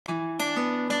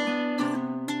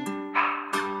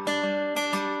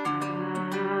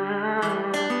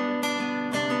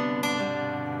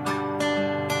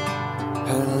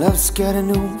love's got a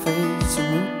new face, a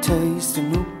new taste, a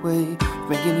new way of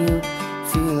making you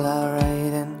feel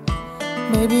alright. And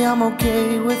maybe I'm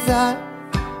okay with that,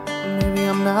 maybe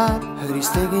I'm not. Heard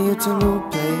he's taking you to new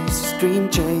places, dream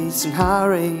chasing, high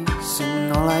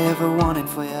racing, all I ever wanted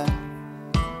for you.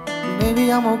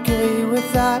 Maybe I'm okay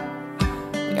with that,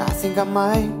 yeah, I think I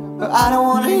might, but I don't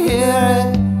wanna hear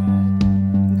it.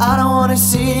 I don't wanna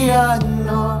see it,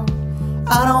 no.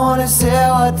 I don't wanna say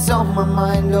what's on my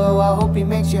mind. Oh, I hope he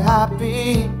makes you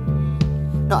happy.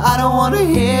 No, I don't wanna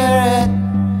hear it,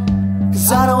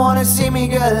 'cause I don't wanna see me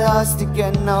get lost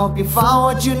again. I hope you found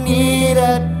what you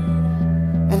needed,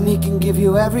 and he can give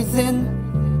you everything.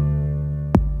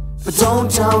 But don't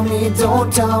tell me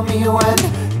when.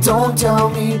 Don't tell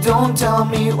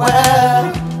me where.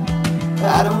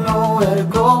 I don't know where to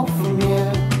go from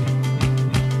here.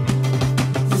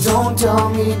 Don't tell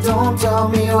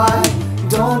me why.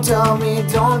 Don't tell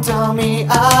me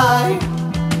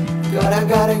I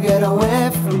gotta get away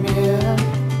from here.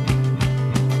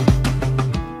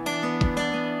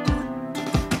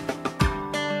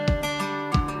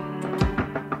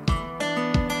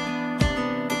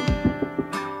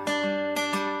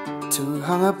 Too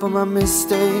hung up on my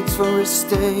mistakes for a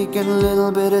stake, and a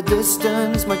little bit of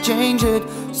distance might change it.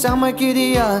 Sound like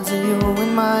the odds are you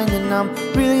and mine, and I'm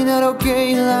really not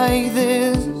okay like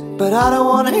this. But I don't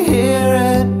wanna hear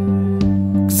it,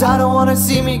 'cause I don't wanna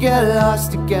see me get lost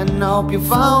again. I hope you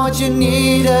found what you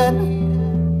needed,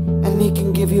 and he can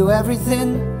give you everything.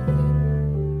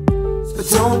 But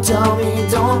don't tell me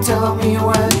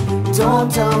when. Don't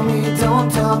tell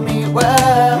me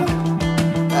where.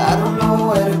 I don't know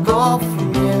where to go from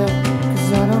here, 'cause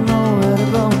I don't know where to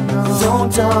go now. Don't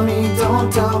tell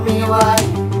me why.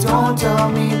 Don't tell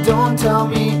me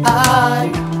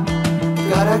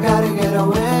I gotta get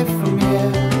away from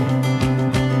here.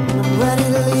 And I'm ready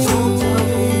to leave.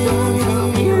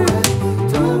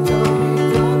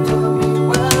 Don't tell me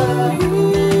why.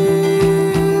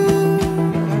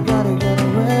 I gotta get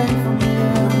away from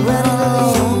here. I'm ready to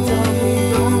leave.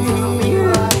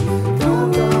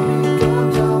 Don't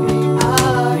tell me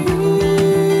I.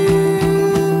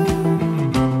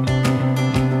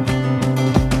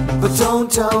 But don't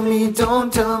tell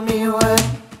me when.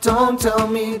 Don't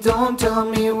tell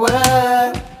me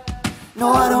where. No,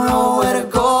 I don't know where to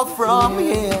go from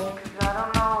here.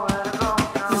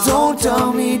 Don't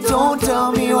tell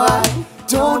me why.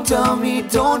 Don't tell me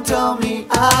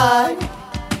I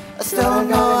still don't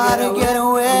know how to get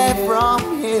away from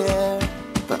here.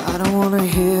 But I don't wanna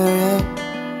hear it,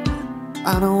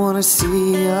 I don't wanna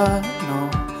see ya, no.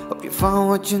 Hope you found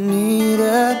what you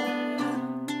needed.